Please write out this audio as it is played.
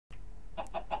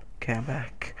Okay, I'm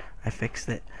back. I fixed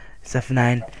it. It's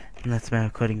F9, and that's my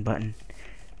recording button.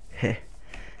 Heh,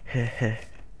 heh, heh.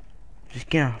 Just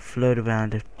gonna float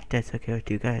around if that's okay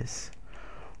with you guys.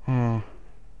 Oh.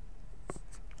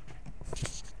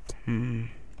 The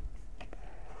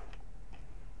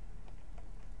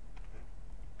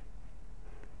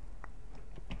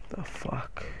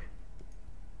fuck?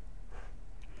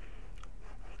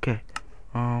 Okay.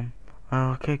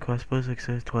 Okay, crossbows,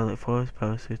 access, toilet floors,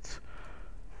 power suits.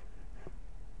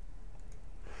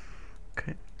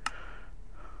 Okay.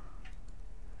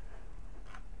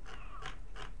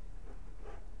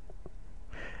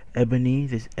 Ebony,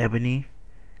 there's ebony,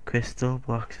 crystal,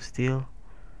 blocks of steel.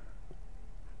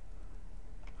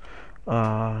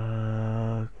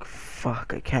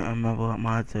 Fuck, I can't remember what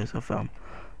mods there's of a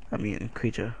mutant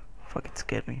creature. Fucking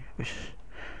scared me. Wish.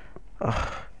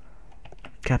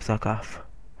 Caps lock off.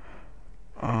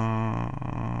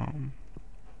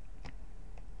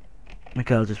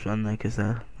 Maybe I'll just run like is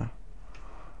that.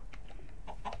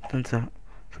 Turns out.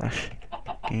 Slash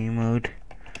game mode.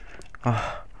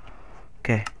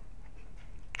 Okay.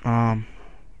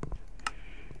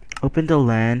 Open the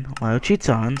LAN. Allow cheats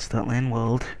on. Start LAN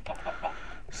world.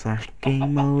 Slash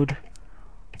game mode.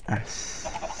 S.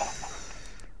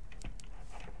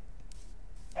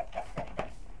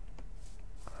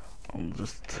 I'll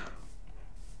just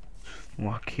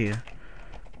walk here.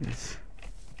 It's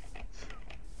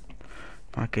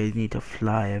okay, I need to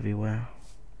fly everywhere.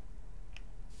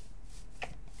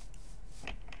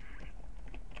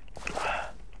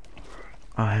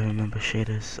 Oh, I remember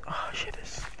shaders. Oh,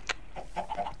 shaders.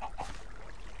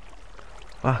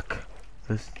 Fuck.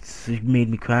 This made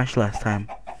me crash last time.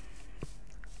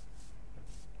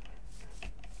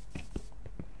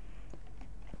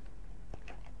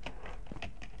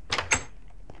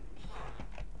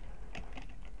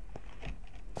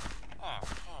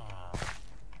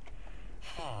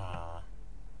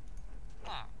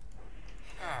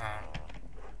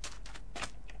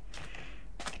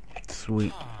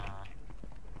 Sweet.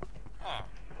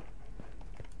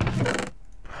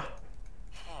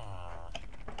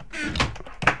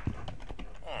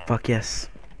 Fuck yes.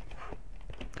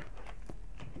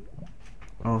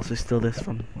 I'll also steal this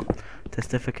from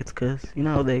testificates, cause you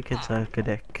know they could suck a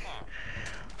dick.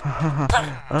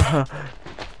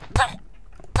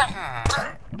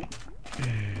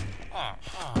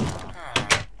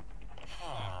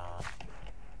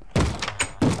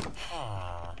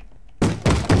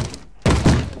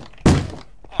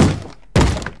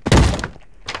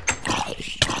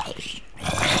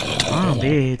 Oh,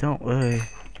 B, don't worry.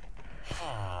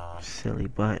 Silly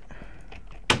butt.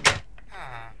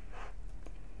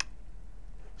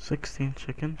 16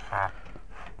 chicken.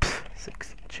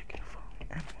 16 chicken for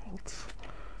emeralds.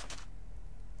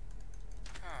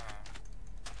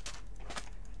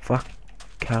 Fuck.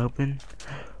 Carbon.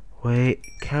 Wait,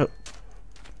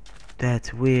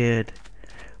 that's weird.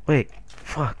 Wait,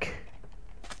 fuck.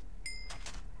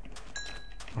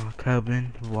 Oh,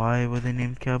 Carbon. Why were they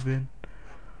named Carbon?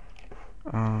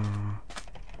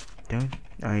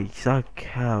 I saw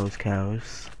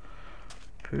cows.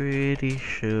 Pretty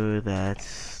sure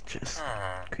that's just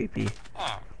creepy.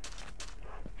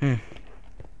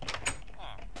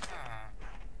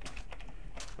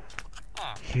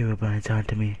 Herobrine's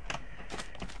onto me.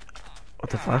 What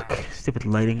the fuck? Stupid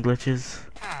lighting glitches.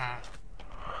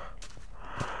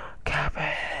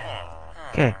 Cabin.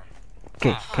 Okay,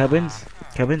 cabins.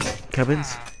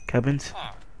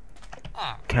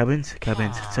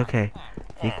 It's okay.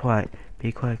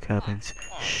 Be quiet, cabins.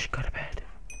 Shh, go to bed.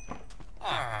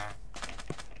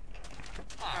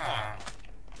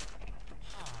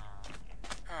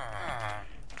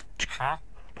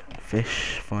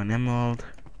 Fish for an emerald.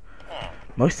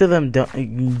 Most of them don't.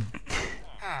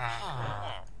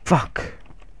 Fuck.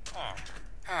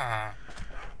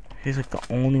 He's like the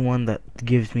only one that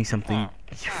gives me something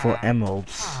for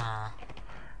emeralds.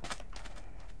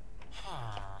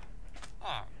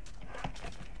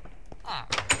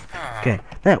 Okay,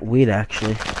 that weed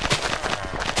actually.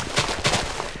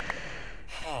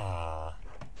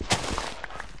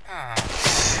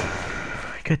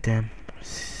 Good damn.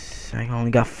 I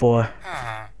only got 4.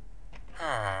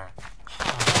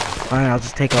 Fine, I'll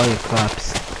just take all your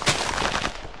crops.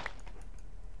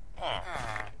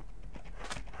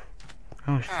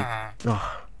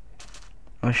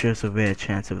 I'm sure there's a rare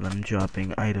chance of them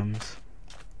dropping items.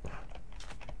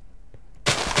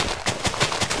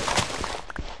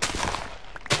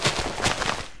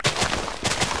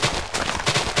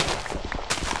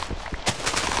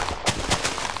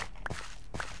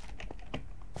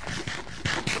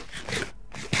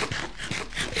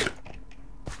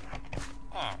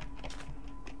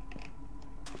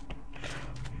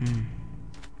 Hmm.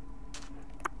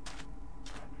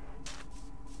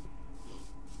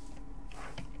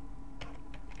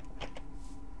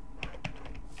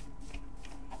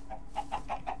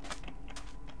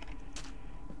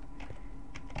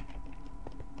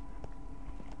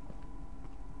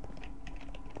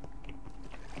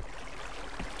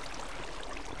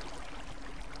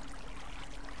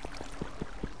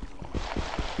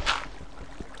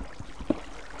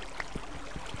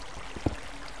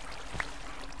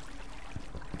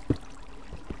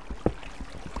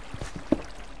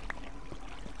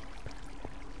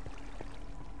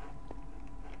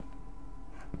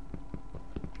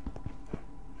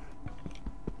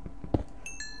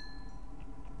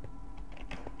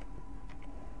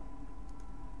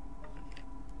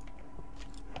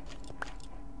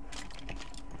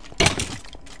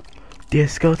 Dear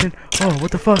skeleton. Oh,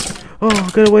 what the fuck? Oh,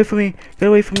 get away from me. Get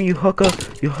away from me, you hooker.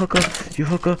 You hooker. You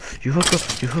hooker. You hooker.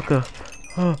 You hooker.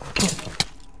 Oh, oh.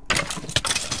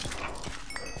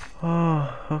 Oh,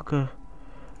 hooker.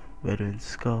 Veteran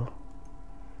skull.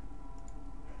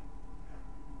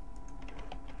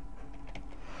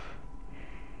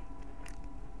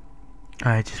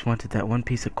 I just wanted that one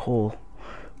piece of coal.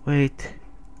 Wait.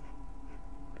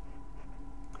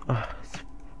 Oh,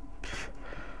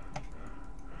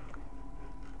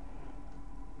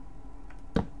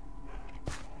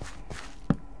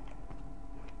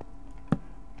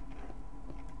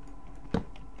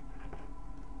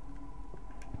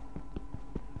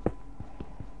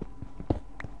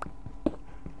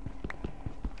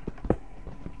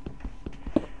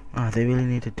 they really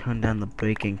need to turn down the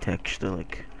breaking texture.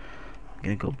 Like, I'm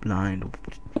gonna go blind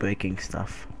with breaking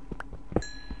stuff.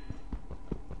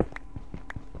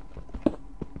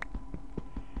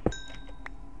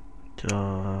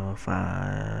 So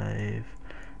 5.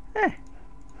 Hey,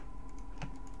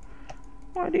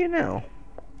 what do you know?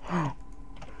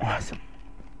 Awesome.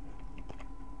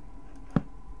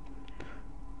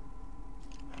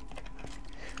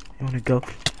 You wanna go?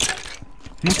 Fuck.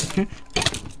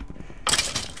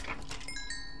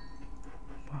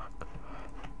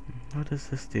 What does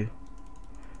this do?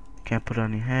 Can't put it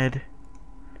on your head.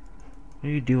 What do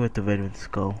you do with the veteran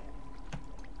skull?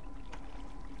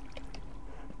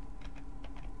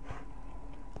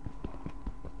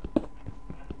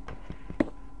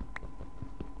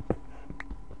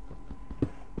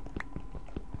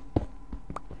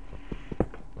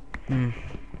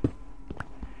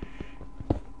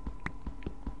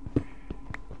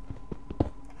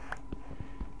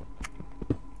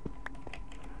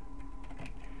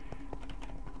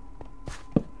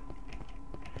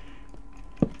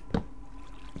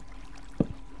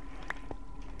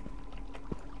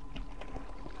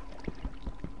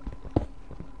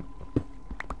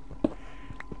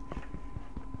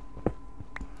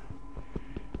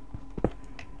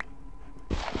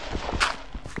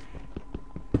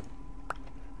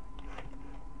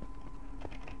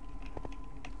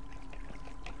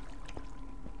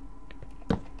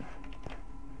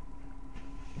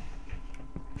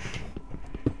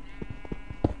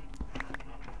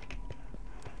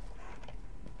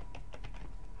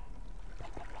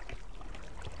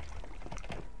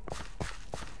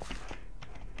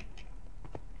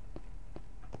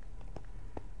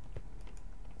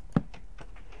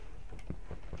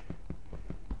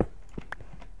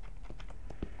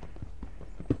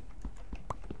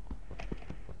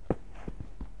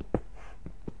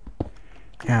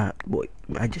 Yeah, boy,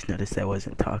 I just noticed I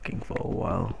wasn't talking for a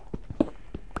while.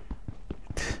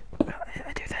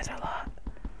 I do that a lot.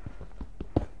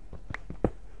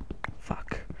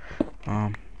 Fuck.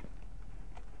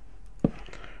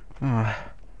 Why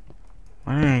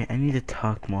I need to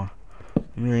talk more.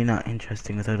 I'm really not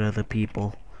interesting without other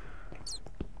people.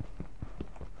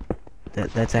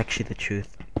 That's actually the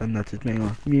truth. I'm not just being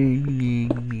like me.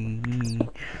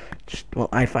 Just, well,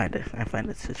 I find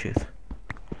it's the truth.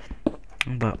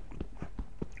 But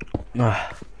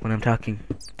when I'm talking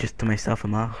just to myself,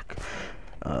 I'm like,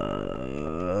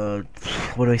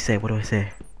 what do I say?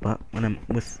 But when I'm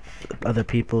with other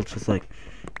people, it's just like,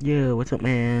 yeah, what's up,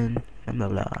 man? Blah blah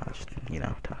blah. Just, you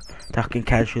know, talking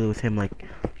casually with him, like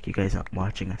you guys aren't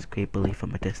watching us creepily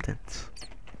from a distance.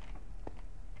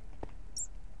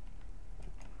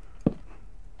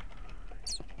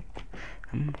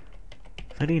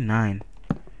 39.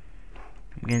 I'm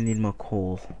gonna need more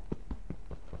coal.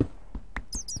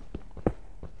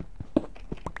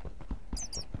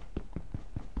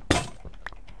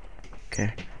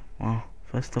 Okay, well,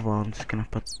 first of all, I'm just gonna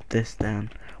put this down.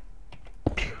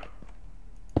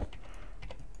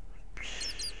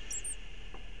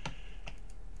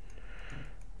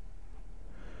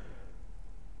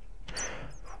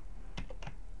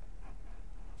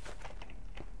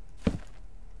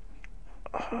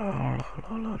 Shit.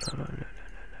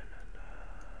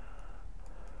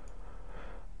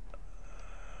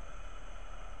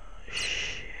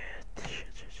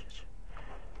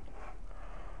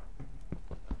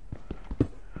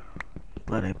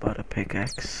 Glad I bought a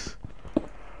pickaxe.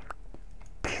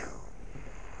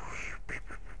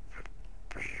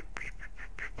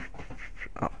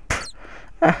 Oh.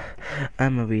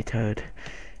 I'm a retard.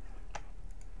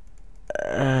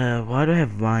 Why do I have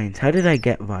vines? How did I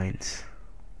get vines?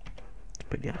 It's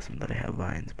pretty awesome that I have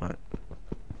vines, but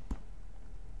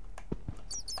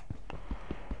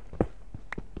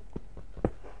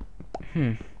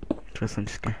first I'm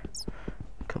just gonna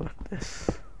collect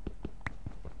this.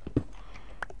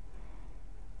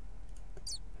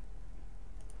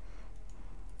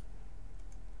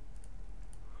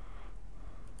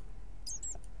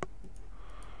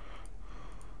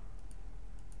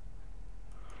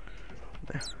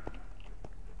 There.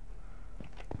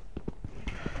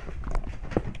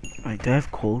 Wait, do I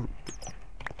have coal?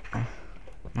 Oh,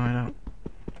 no, I don't.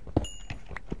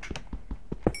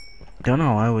 Don't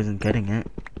know why I wasn't getting it.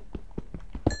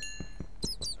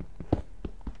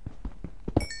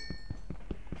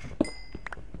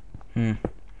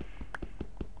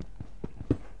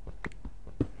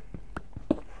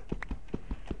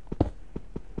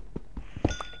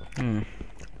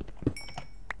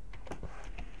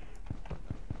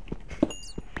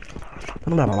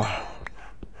 Blah, blah, blah.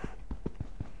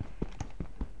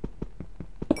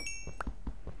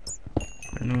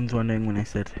 Anyone's wondering when I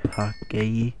said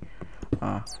gay,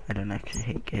 I don't actually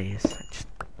hate gays. I just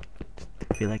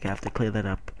feel like I have to clear that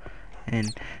up. In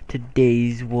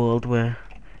today's world where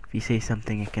if you say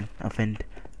something it can offend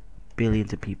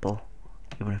billions of people,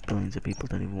 even if billions of people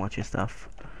don't even watch your stuff,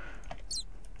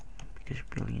 because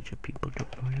billions of people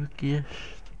don't know you exist.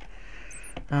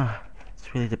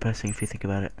 It's really depressing if you think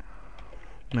about it.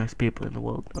 Most people in the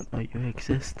world don't know you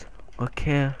exist or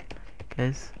care,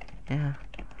 because yeah,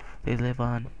 they live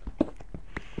on.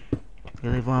 They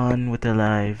live on with their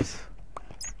lives.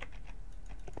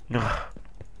 Ugh.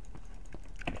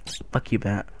 Fuck you,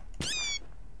 bat.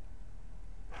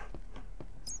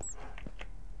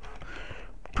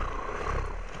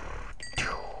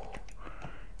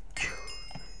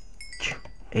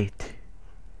 Eight.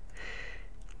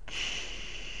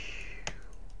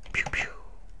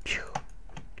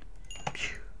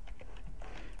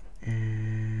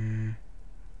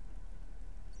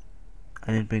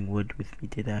 I didn't bring wood with me,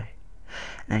 did I?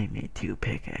 And I made 2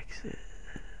 pickaxes.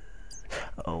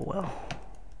 Oh well.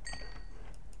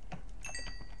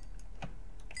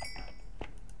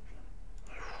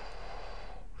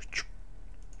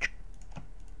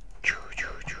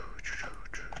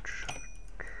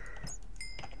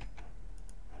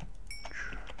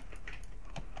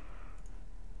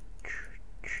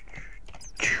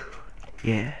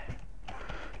 Yeah.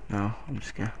 No, I'm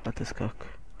just gonna let this cook.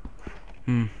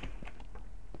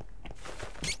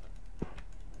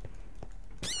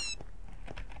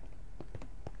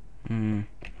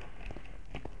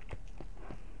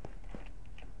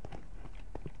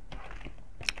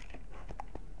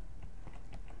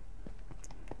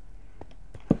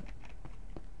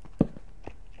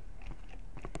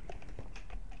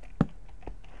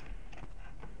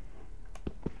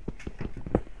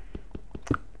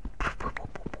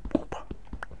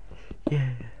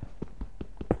 Yeah.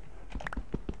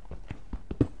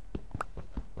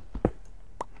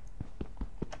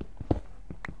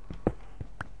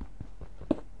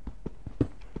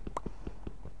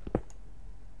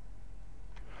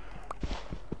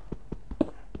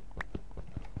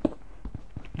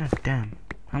 God damn.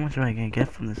 How much am I gonna get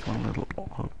from this one little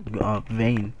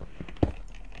vein?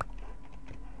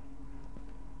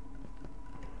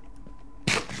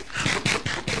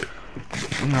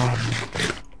 No.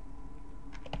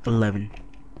 11.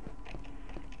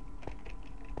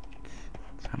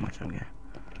 That's how much I'm gonna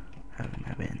have in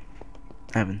my vein.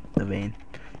 Having the vein,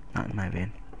 not in my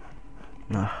vein.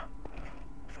 No.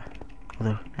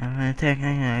 Although,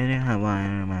 technically I do have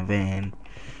iron in my vein.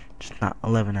 Just not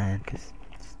 11 iron, because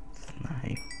it's not how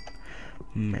you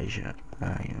measure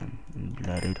iron and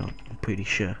blood, I'm pretty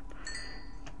sure.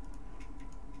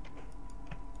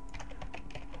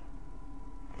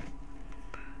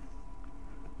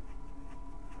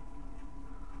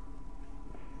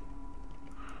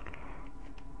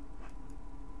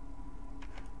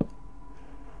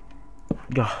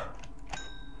 Go.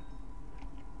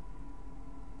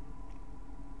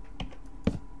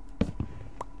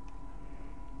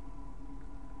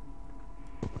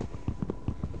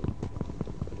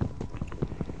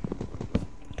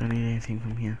 Don't need anything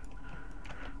from here.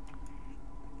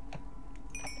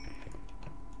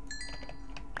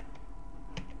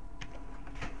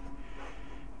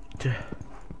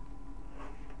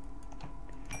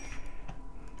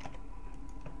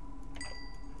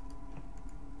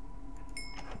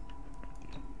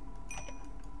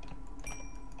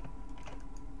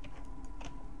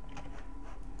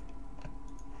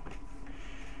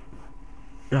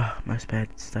 My bad.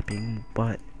 Stop being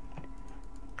butt.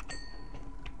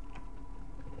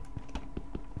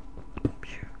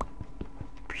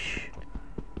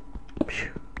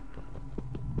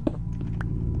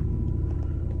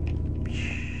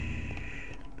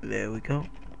 There we go.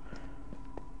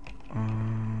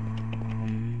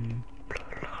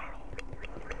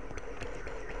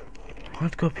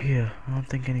 Let's go up here. I don't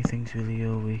think anything's really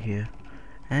over here.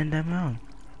 And I'm wrong.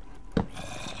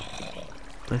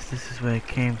 Plus this is where I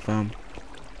came from.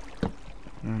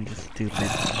 I'm just stupid.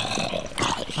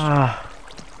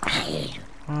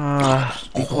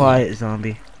 Be quiet,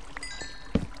 zombie.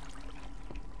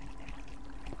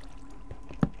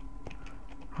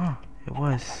 Huh, it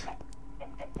was.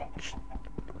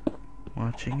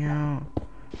 Watching out.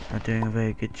 Not doing a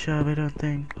very good job, I don't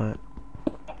think, but...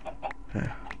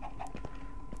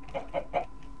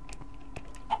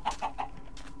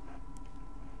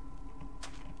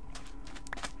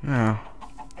 Now,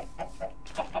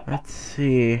 let's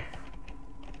see.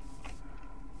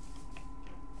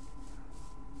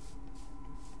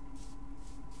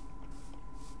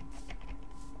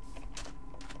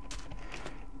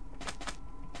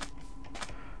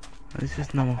 It's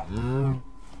just normal.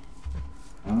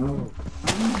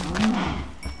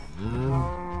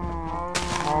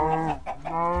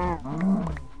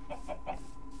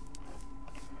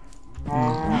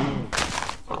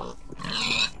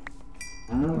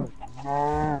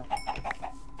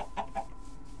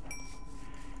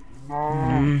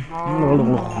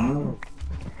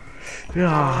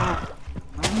 Yeah.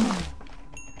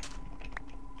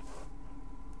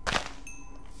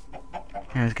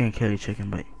 I was gonna kill your chicken,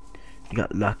 but you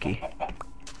got lucky.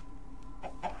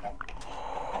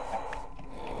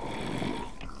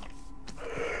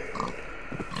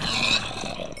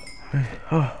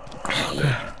 Oh,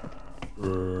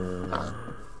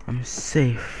 I'm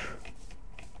safe.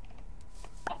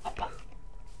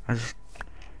 I just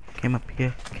came up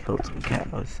here, killed some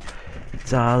cows.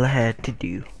 That's all I had to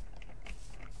do.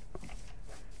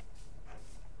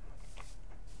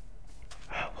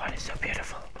 Oh, what is so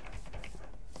beautiful?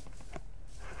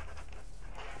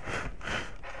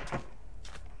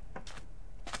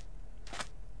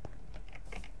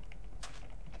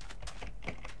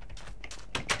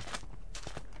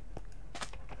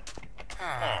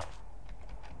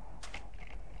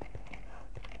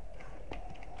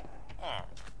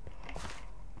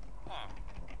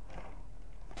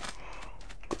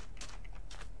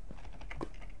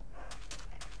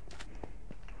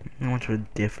 Not much of a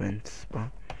difference,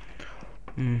 but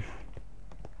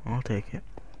I'll take it.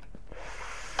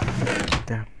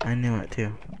 Damn, I knew it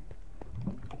too.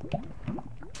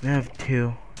 They have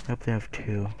two. Yep, they have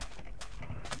two.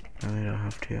 No, they don't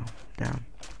have two. Damn.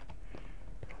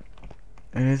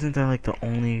 And isn't that like the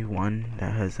only one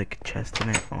that has like a chest in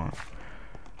it? Or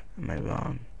am I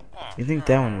wrong? You think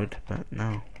that one would, but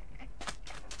no.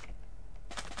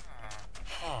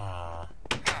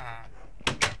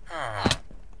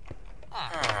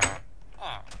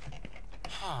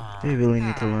 They really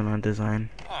need to learn on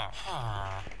design.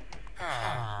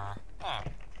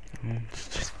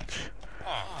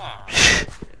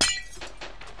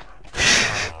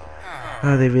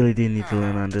 Oh, they really do need to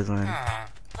learn on design.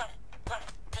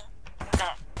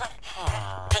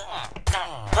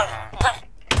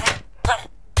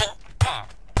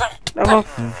 Oh,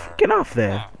 get off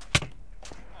there.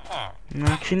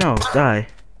 Actually, no, die.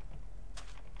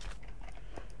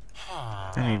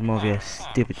 I need more of your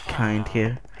stupid kind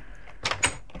here.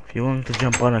 If you're willing to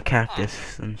jump on a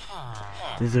cactus, then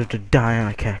you deserve to die on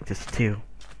a cactus too.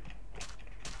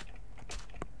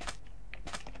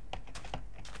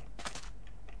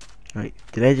 Wait,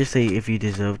 did I just say if you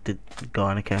deserve to go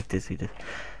on a cactus? You just...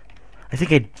 I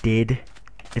think I did.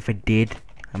 If I did,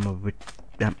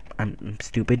 I'm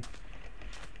stupid.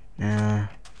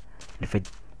 If I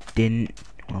didn't,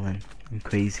 well then I'm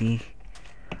crazy.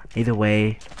 Either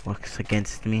way, works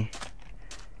against me.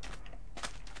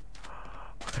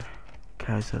 What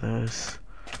cows are those?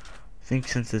 I think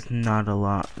since there's not a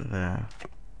lot there.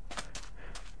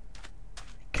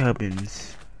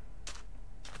 Cabins.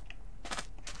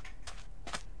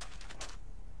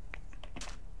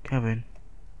 Kevin.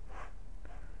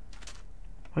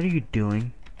 What are you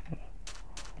doing?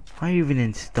 Why are you even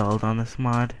installed on this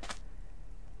mod?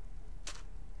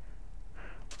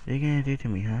 What are you gonna do to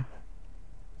me, huh?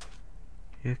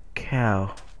 You're a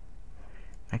cow.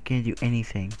 I can't do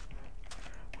anything.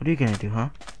 What are you gonna do, huh?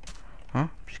 Huh? I'm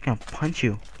just gonna punch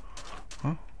you.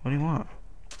 Huh? What do you want?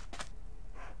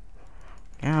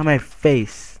 Get out of my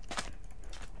face.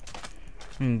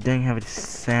 Don't have a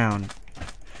sound.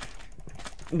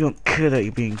 You don't care that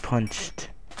you're being punched.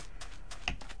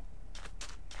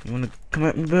 You wanna come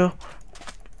at me, bro?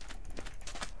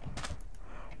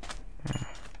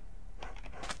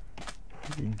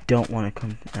 You don't wanna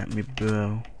come at me,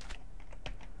 bro.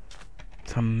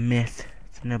 It's a myth.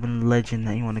 It's an urban legend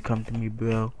that you wanna come to me,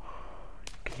 bro.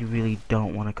 Cause you really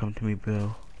don't wanna come to me,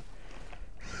 bro.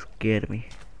 Scared of me.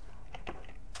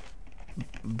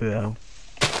 Bro.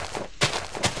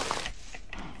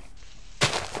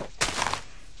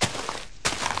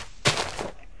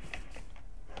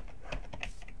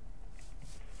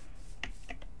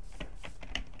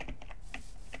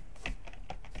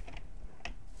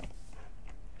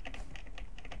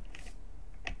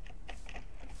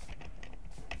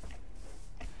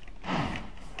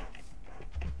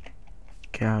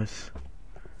 Cows.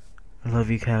 I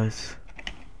love you, cows.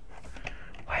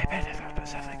 Way better than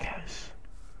those other cows.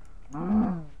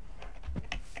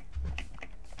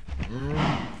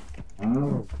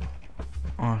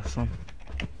 Awesome.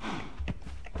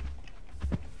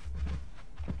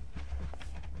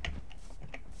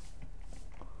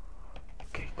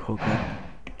 Okay, cool, good.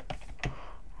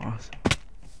 Awesome.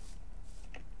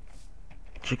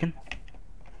 Chicken?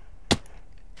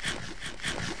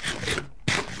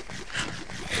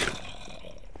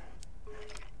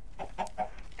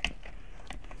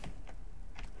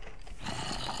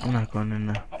 I'm not going in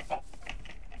there.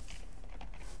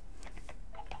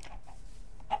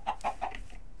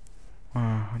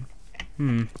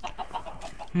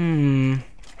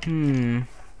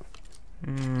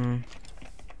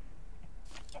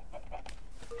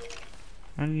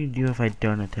 What do you do if I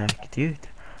don't attack, dude?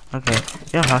 Okay,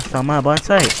 you're hostile mob on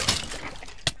sight.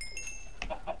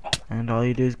 And all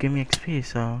you do is give me XP,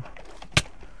 so...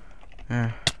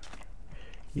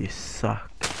 you suck.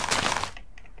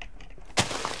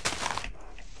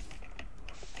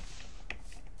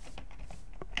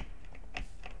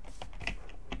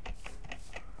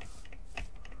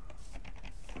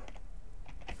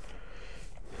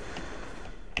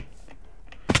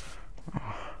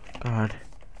 God.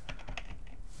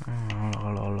 I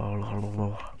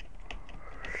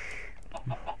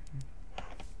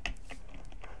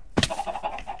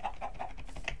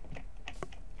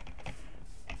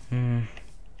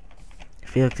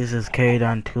feel like this has carried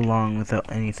on too long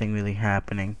without anything really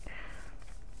happening.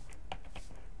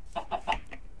 I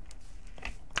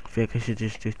feel like I should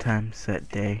just do time set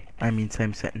day. I mean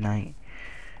time set night.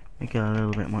 Make it a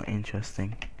little bit more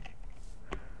interesting.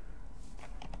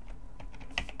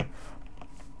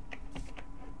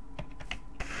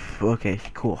 Okay,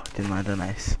 cool. Didn't land on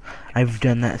ice. I've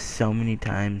done that so many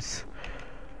times.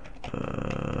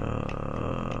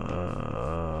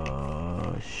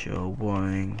 So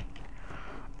boring.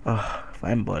 Oh, if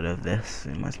I'm bored of this,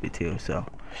 it must be too. So,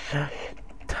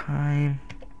 time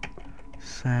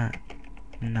set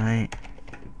night.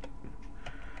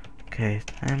 Okay,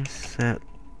 time set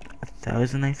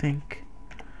 1,000, I think.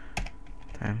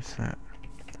 Time set.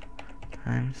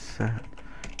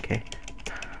 Okay,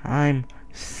 time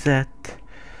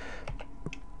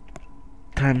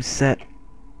set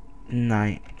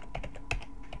night.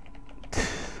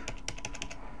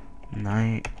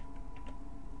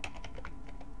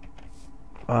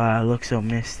 Oh, I look so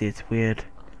misty, it's weird.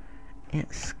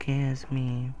 It scares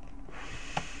me.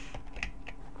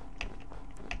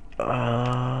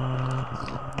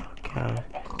 Cows.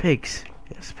 Pigs.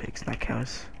 Yes, pigs, not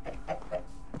cows.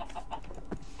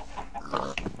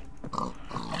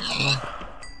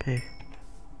 Pig.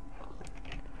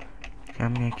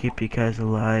 I'm gonna keep you guys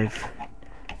alive.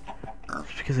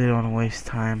 Just because I don't want to waste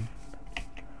time.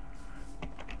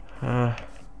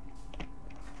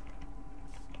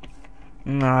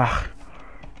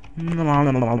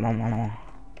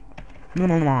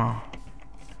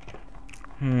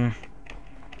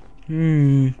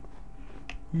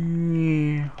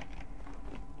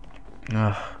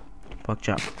 Fuck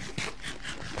jump.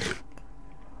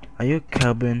 Are you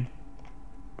coming?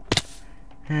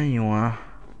 There you are.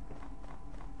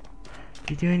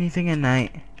 Do you do anything at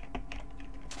night?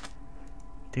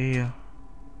 Do you?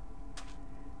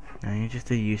 No, you're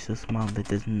just a useless mob that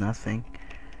does nothing.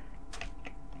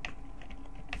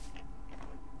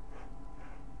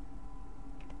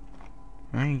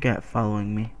 I ain't got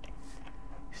following me.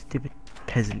 Stupid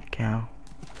peasant cow.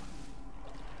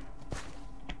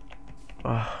 Oh,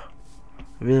 I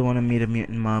really want to meet a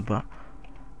mutant mob, but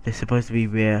they're supposed to be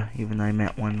rare, even though I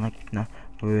met one, like, no,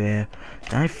 rare.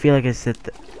 And I feel like I said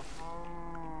that.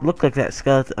 looked like that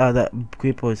skeleton, that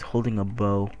creeper was holding a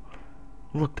bow.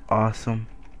 Looked awesome.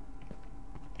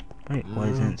 But it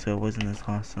wasn't, so it wasn't as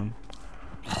awesome.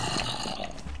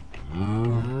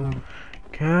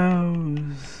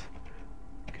 Cows.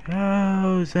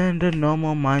 Cows and a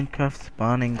normal Minecraft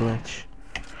spawning glitch.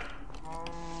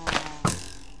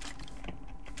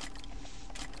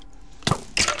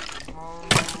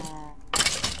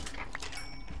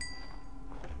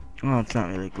 Oh, it's not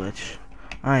really a glitch.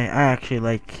 I actually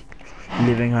like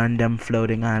living on them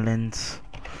floating islands.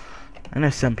 I know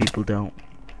some people don't.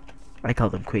 I call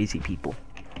them crazy people.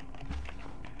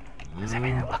 Does that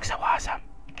mean it looks so awesome?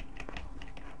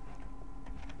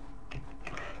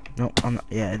 No, I'm not.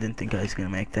 Yeah, I didn't think I was gonna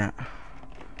make that.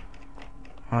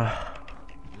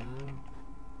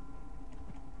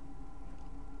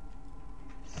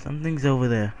 Something's over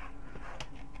there.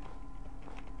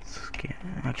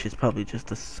 Actually, it's probably just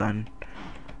the sun.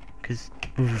 Cause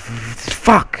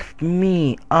fuck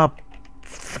me up,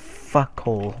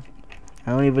 fuckhole.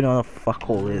 I don't even know what a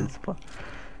fuckhole is, but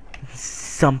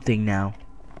something now.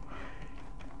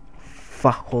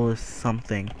 Fuckhole is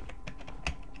something.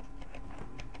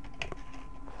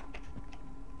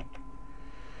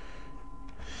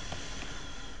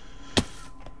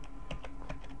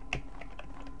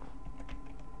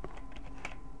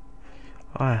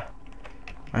 Oh,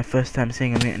 my first time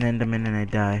seeing a mutant enderman and I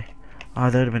die. Oh,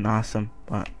 that would have been awesome,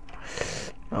 but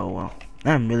oh well.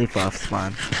 I'm really far off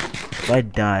spawn. If I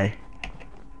die.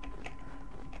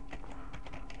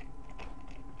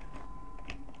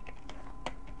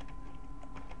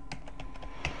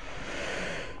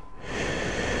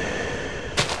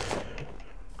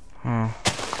 Huh.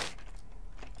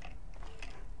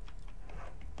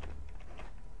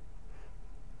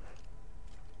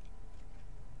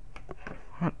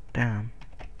 Hot damn.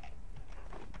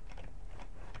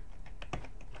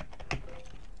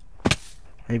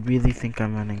 I really think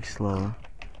I'm running slower.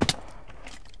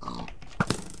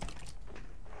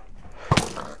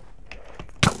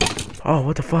 Oh,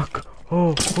 what the fuck?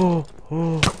 Oh, oh,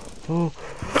 oh, oh.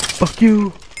 Fuck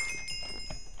you!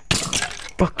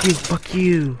 Fuck you, fuck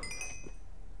you!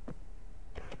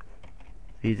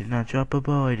 He did not drop a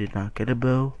bow, I did not get a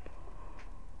bow.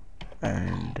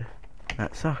 And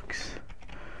that sucks.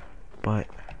 But,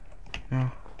 no.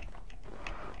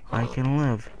 I can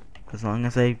live. As long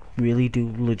as I really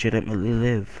do legitimately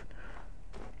live.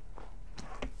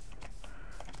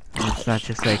 And it's not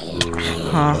just like,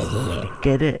 huh,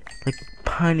 get it? Like,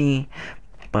 punny.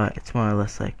 But it's more or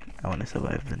less like, I want to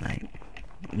survive the night.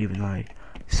 Even though I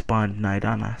spawned night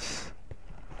on us.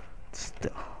 It's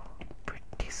still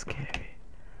pretty scary.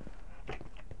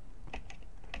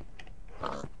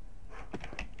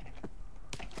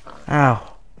 Ow.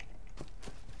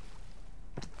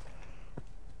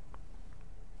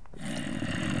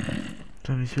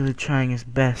 So he's really trying his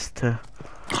best to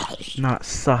not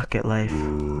suck at life.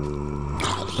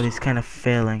 But he's kind of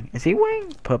failing. Is he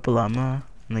wearing purple armor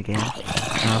in the game? No,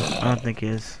 I don't think he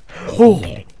is. Oh!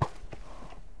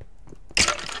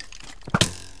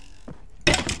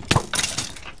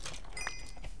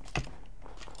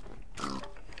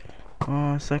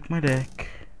 Oh, suck my dick.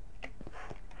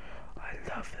 I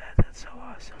love that. That's so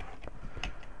awesome.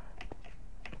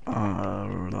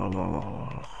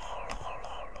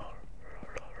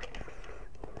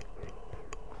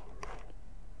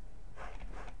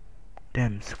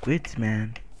 Damn squids,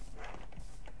 man.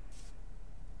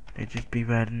 They just be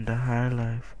riding the high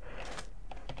life.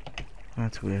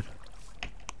 That's weird.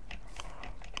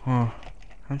 Oh, I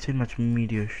haven't seen much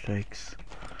meteor strikes.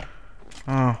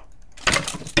 Oh,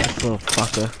 this little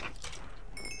fucker.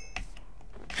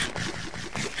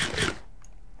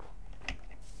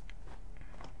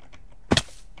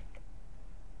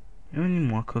 You need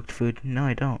more cooked food? No,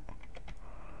 I don't.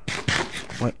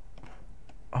 What?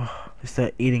 Oh, I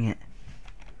start eating it.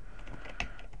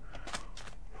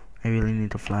 I really need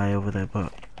to fly over there,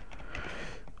 but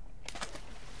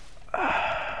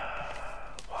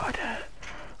water,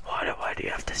 why do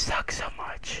you have to suck so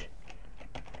much?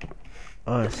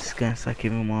 Oh, it's gonna suck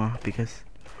even more because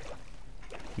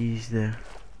he's there.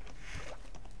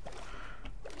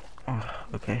 Oh,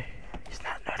 okay. He's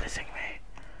not noticing me.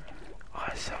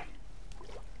 Awesome.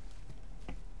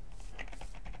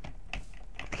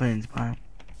 Planes by.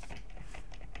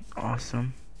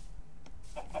 Awesome.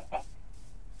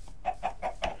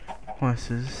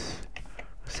 Horses.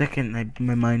 A second,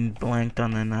 my mind blanked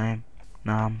on the name.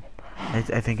 Nom. I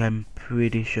think I'm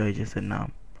pretty sure I just said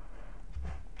nom.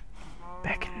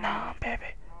 Back in nom, baby.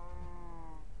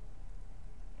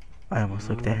 I almost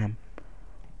looked at him.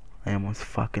 I almost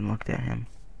fucking looked at him.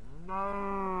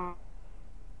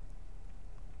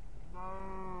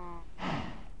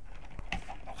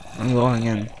 I'm going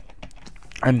in.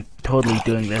 I'm totally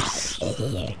doing this.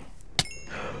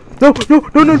 No, no,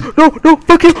 no, no, no, no,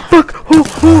 fuck you, fuck! Oh,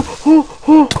 oh, oh,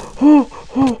 oh, oh, oh,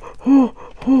 oh,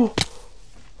 oh,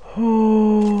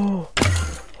 oh,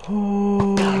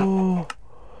 oh,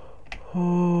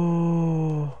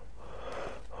 oh,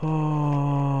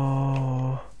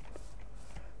 oh,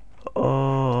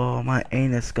 oh, my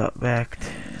anus got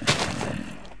backed.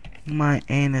 My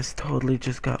anus totally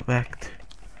just got backed.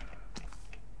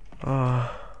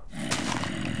 Oh.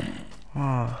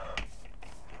 Oh.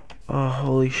 Oh,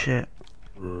 holy shit.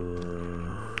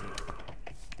 Can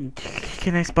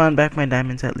I spawn back my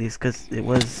diamonds at least? Because it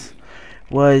was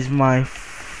my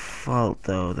fault,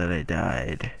 though, that I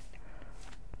died.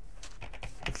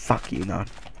 Fuck you, non.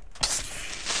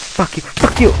 Fuck you.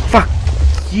 Fuck you. Fuck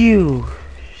you.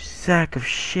 Sack of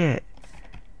shit.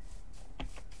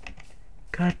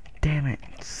 God damn it.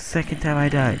 Second time I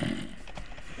died.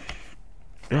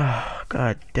 Oh,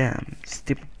 god damn.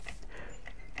 Stupid.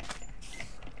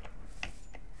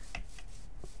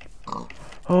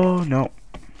 Oh, no.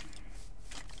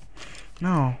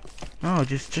 No. No,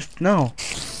 just no.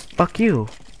 Fuck you.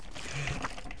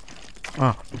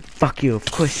 Oh, fuck you.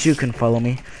 Of course you can follow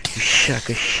me. You sack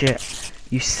of shit.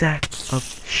 You sack of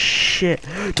shit.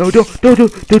 No, don't. No!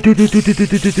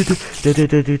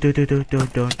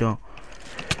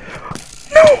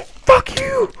 Fuck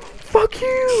you! Fuck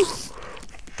you!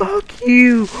 Fuck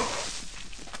you!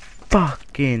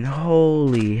 Fucking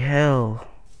holy hell.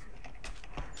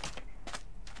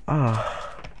 Oh.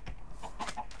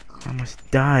 I almost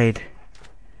died.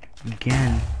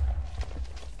 Again.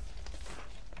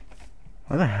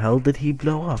 Why the hell did he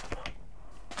blow up?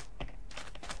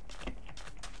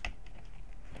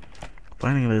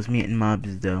 Finding those mutant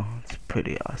mobs though, it's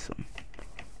pretty awesome.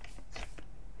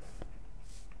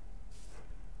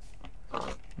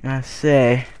 I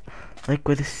say, like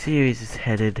where the series is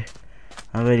headed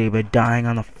already by dying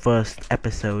on the first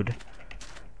episode.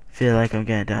 Feel like I'm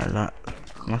gonna die a lot.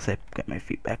 Unless I get my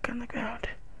feet back on the ground.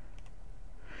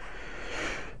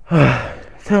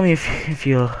 Tell me if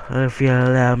you'll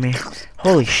allow me.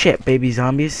 Holy shit, baby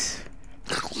zombies.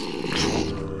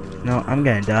 No, I'm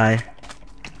gonna die.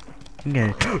 I'm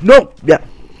gonna no! Yeah.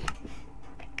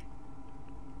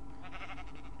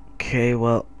 Okay,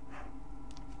 well.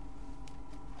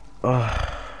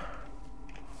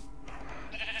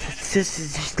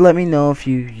 Just let me know if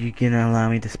you can allow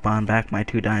me to spawn back my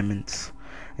 2 diamonds.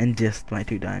 And just my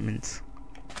 2 diamonds.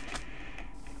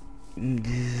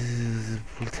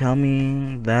 Just tell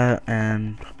me that,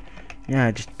 and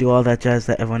yeah, just do all that jazz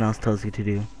that everyone else tells you to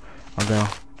do. Although,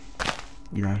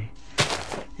 you know,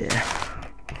 yeah,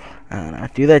 I don't know,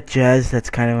 do that jazz that's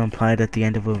kind of implied at the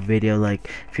end of a video, like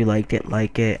if you liked it,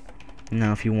 like it. You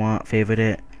know, if you want, favorite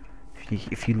it.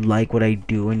 If you like what I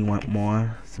do and you want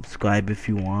more, subscribe if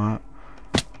you want.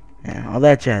 Yeah, all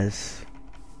that jazz.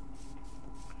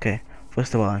 Okay,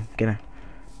 first of all, I'm gonna.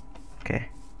 Okay.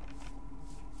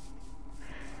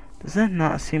 Does that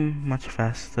not seem much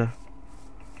faster?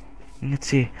 Let's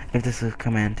see if this is a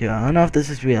command too. I don't know if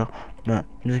this is real, but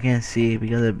I'm just gonna see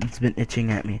because it's been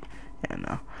itching at me. Yeah,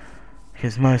 no.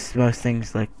 Because most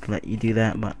things like let you do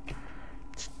that, but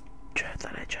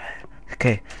thought I'd try it.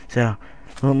 Okay, so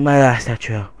well, my last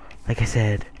outro, like I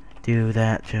said, do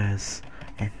that jazz,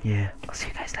 and yeah, I'll see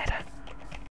you guys later.